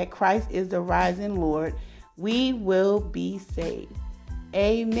mouth that Christ is the risen Lord, we will be saved.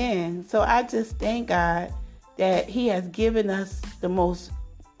 Amen. So I just thank God that he has given us the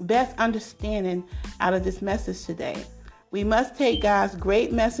best understanding out of this message today. We must take God's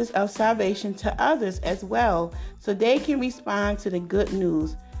great message of salvation to others as well, so they can respond to the good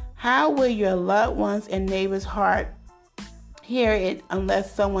news. How will your loved ones and neighbors' heart hear it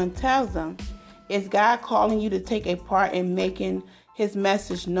unless someone tells them? Is God calling you to take a part in making his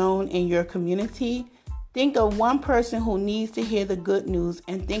message known in your community? Think of one person who needs to hear the good news,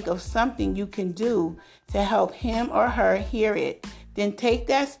 and think of something you can do to help him or her hear it. Then take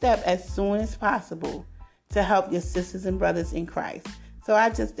that step as soon as possible to help your sisters and brothers in Christ. So I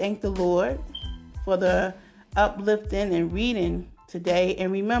just thank the Lord for the uplifting and reading today.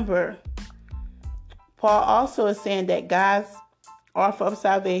 And remember, Paul also is saying that God's offer of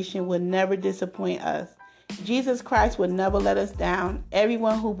salvation will never disappoint us. Jesus Christ will never let us down.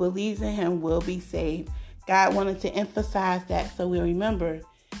 Everyone who believes in him will be saved. God wanted to emphasize that, so we remember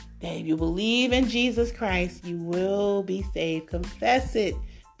that if you believe in Jesus Christ, you will be saved. Confess it,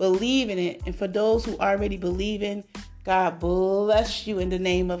 believe in it. And for those who already believe in, God bless you in the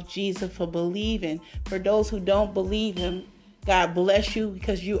name of Jesus for believing. For those who don't believe him, God bless you,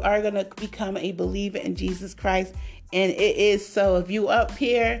 because you are going to become a believer in Jesus Christ. And it is so. If you up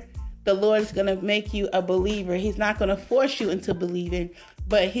here, the Lord is going to make you a believer. He's not going to force you into believing,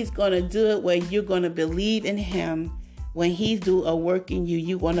 but he's going to do it where you're going to believe in him. When he's do a work in you,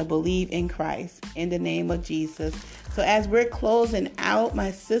 you're going to believe in Christ in the name of Jesus. So as we're closing out,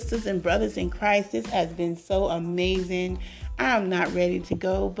 my sisters and brothers in Christ, this has been so amazing. I'm not ready to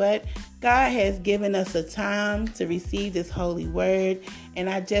go, but God has given us a time to receive this holy word. And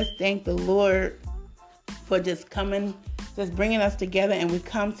I just thank the Lord for just bringing us together, and we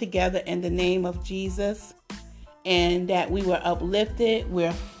come together in the name of Jesus, and that we were uplifted.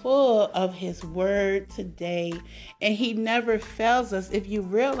 We're full of his word today, and he never fails us. If you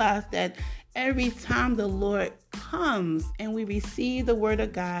realize that every time the Lord comes and we receive the word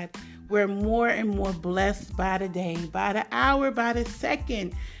of God, we're more and more blessed by the day, by the hour, by the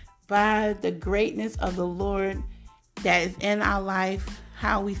second, by the greatness of the Lord that is in our life.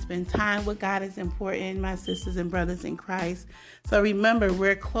 How we spend time with God is important, my sisters and brothers in Christ. So remember,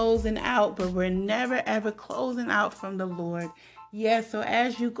 we're closing out, but we're never ever closing out from the Lord. Yes, so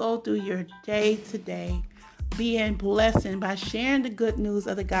as you go through your day today, being blessed by sharing the good news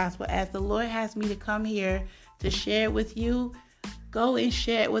of the gospel, as the Lord has me to come here to share it with you, go and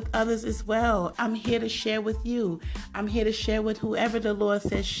share it with others as well. I'm here to share with you. I'm here to share with whoever the Lord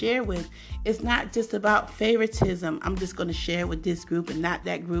says share with. It's not just about favoritism. I'm just going to share with this group and not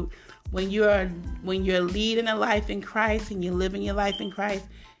that group. When you're leading a life in Christ and you're living your life in Christ,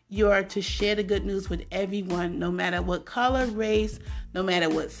 you are to share the good news with everyone, no matter what color, race, no matter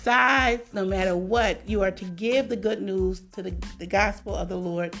what size, no matter what. You are to give the good news to the gospel of the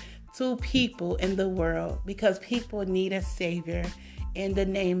Lord to people in the world, because people need a Savior in the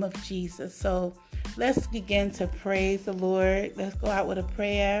name of Jesus. So let's begin to praise the Lord. Let's go out with a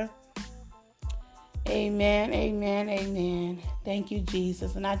prayer. Amen, amen, amen. Thank you,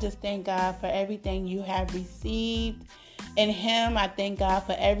 Jesus. And I just thank God for everything you have received in him. I thank God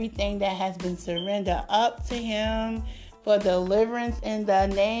for everything that has been surrendered up to him, for deliverance in the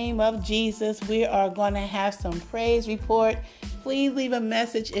name of Jesus. We are going to have some praise report. Please leave a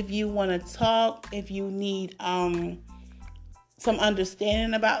message if you want to talk, if you need some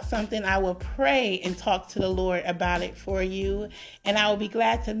understanding about something. I will pray and talk to the Lord about it for you. And I will be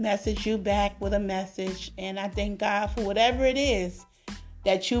glad to message you back with a message. And I thank God for whatever it is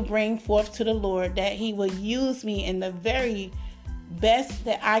that you bring forth to the Lord, that He will use me in the very best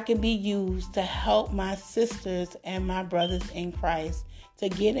that I can be used to help my sisters and my brothers in Christ to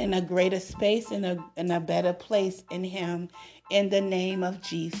get in a greater space and in a better place in Him, in the name of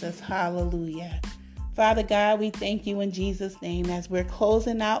Jesus. Hallelujah. Father God, we thank you in Jesus' name. As we're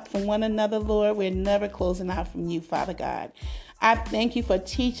closing out from one another, Lord, we're never closing out from you, Father God. I thank you for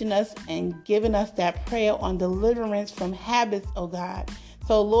teaching us and giving us that prayer on deliverance from habits, oh God.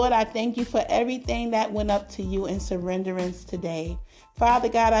 So, Lord, I thank you for everything that went up to you in surrenderance today. Father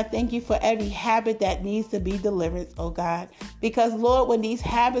God, I thank you for every habit that needs to be delivered, oh God. Because, Lord, when these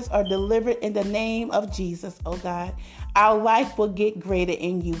habits are delivered in the name of Jesus, oh God, our life will get greater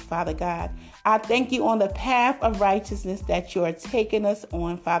in you, Father God. I thank you on the path of righteousness that you are taking us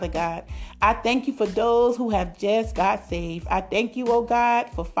on, Father God. I thank you for those who have just got saved. I thank you, oh God,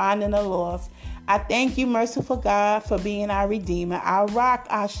 for finding the lost. I thank you, merciful God, for being our Redeemer, our rock,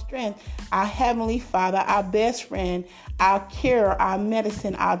 our strength, our Heavenly Father, our best friend, our cure, our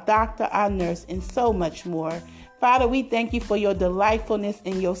medicine, our doctor, our nurse, and so much more. Father, we thank you for your delightfulness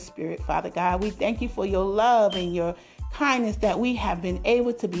in your spirit, Father God. We thank you for your love and your kindness that we have been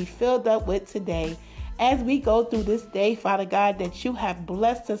able to be filled up with today. As we go through this day, Father God, that you have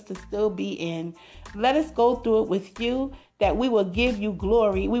blessed us to still be in, let us go through it with you, that we will give you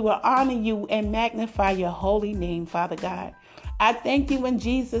glory. We will honor you and magnify your holy name, Father God. I thank you in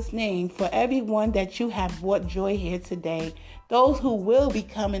Jesus' name for everyone that you have brought joy here today. Those who will be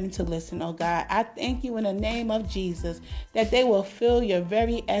coming to listen, oh God, I thank you in the name of Jesus that they will feel your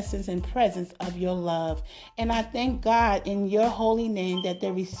very essence and presence of your love. And I thank God in your holy name that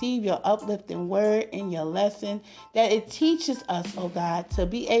they receive your uplifting word in your lesson, that it teaches us, oh God, to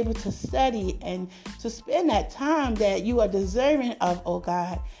be able to study and to spend that time that you are deserving of, oh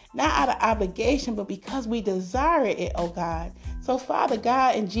God, not out of obligation, but because we desire it, oh God. So, Father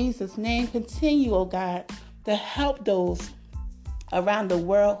God, in Jesus' name, continue, oh God, to help those around the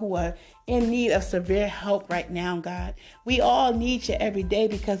world who are in need of severe help right now, God. We all need you every day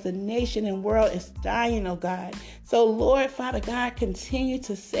because the nation and world is dying, oh God. So, Lord, Father God, continue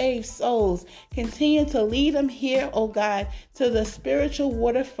to save souls. Continue to lead them here, oh God, to the spiritual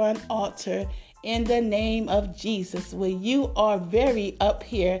waterfront altar in the name of Jesus, where you are very up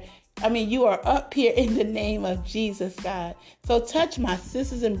here. You are up here in the name of Jesus, God. So touch my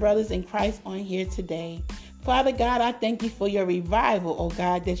sisters and brothers in Christ on here today. Father God, I thank you for your revival, oh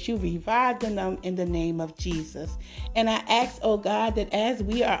God, that you revived them in the name of Jesus. And I ask, oh God, that as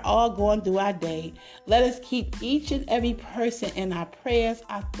we are all going through our day, let us keep each and every person in our prayers,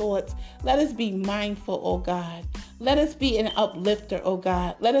 our thoughts. Let us be mindful, oh God. Let us be an uplifter, oh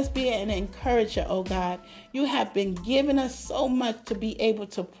God. Let us be an encourager, oh God. You have been giving us so much to be able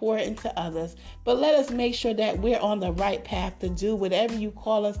to pour into others. But let us make sure that we're on the right path to do whatever you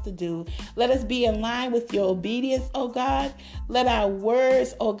call us to do. Let us be in line with your obedience, oh God. Let our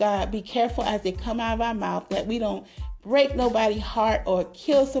words, oh God, be careful as they come out of our mouth, that we don't break nobody's heart or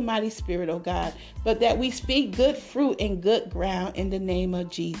kill somebody's spirit, oh God, but that we speak good fruit and good ground in the name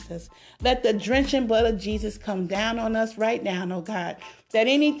of Jesus. Let the drenching blood of Jesus come down on us right now, oh God, that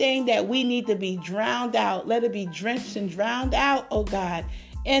anything that we need to be drowned out, let it be drenched and drowned out, oh God,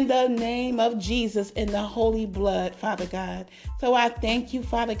 in the name of Jesus, in the holy blood, Father God. So I thank you,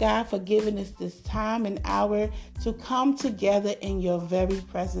 Father God, for giving us this time and hour to come together in your very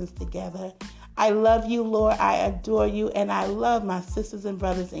presence together. I love you, Lord. I adore you, and I love my sisters and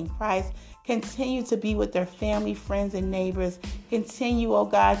brothers in Christ. Continue to be with their family, friends, and neighbors. Continue, oh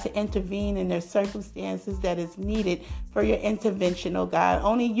God, to intervene in their circumstances that is needed for your intervention, oh God.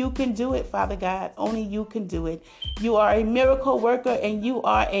 Only you can do it, Father God. Only you can do it. You are a miracle worker, and you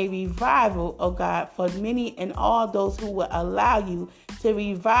are a revival, oh God, for many and all those who will allow you to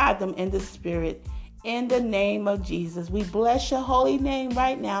revive them in the spirit. In the name of Jesus, we bless your holy name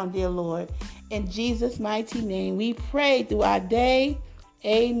right now, dear Lord. In Jesus' mighty name, we pray through our day.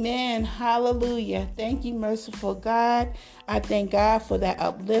 Amen. Hallelujah. Thank you, merciful God. I thank God for that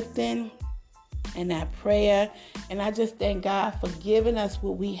uplifting and that prayer. And I just thank God for giving us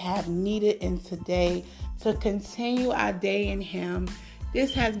what we have needed in today to continue our day in Him.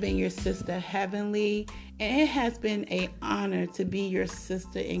 This has been your sister, Heavenly, and it has been an honor to be your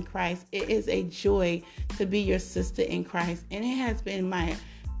sister in Christ. It is a joy to be your sister in Christ, and it has been my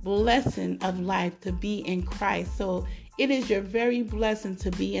blessing of life to be in Christ. So it is your very blessing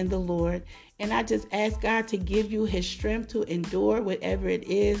to be in the Lord. And I just ask God to give you his strength to endure whatever it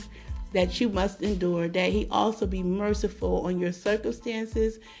is that you must endure, that he also be merciful on your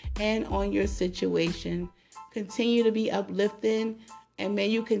circumstances and on your situation. Continue to be uplifting, and may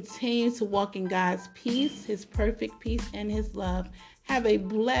you continue to walk in God's peace, his perfect peace and his love. Have a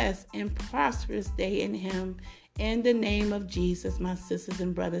blessed and prosperous day in him. In the name of Jesus, my sisters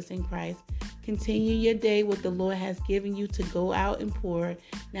and brothers in Christ, continue your day what the Lord has given you to go out and pour.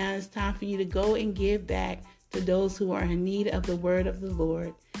 Now it's time for you to go and give back to those who are in need of the word of the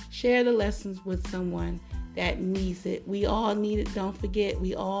Lord. Share the lessons with someone that needs it. We all need it. Don't forget,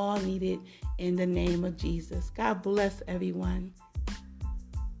 we all need it in the name of Jesus. God bless everyone.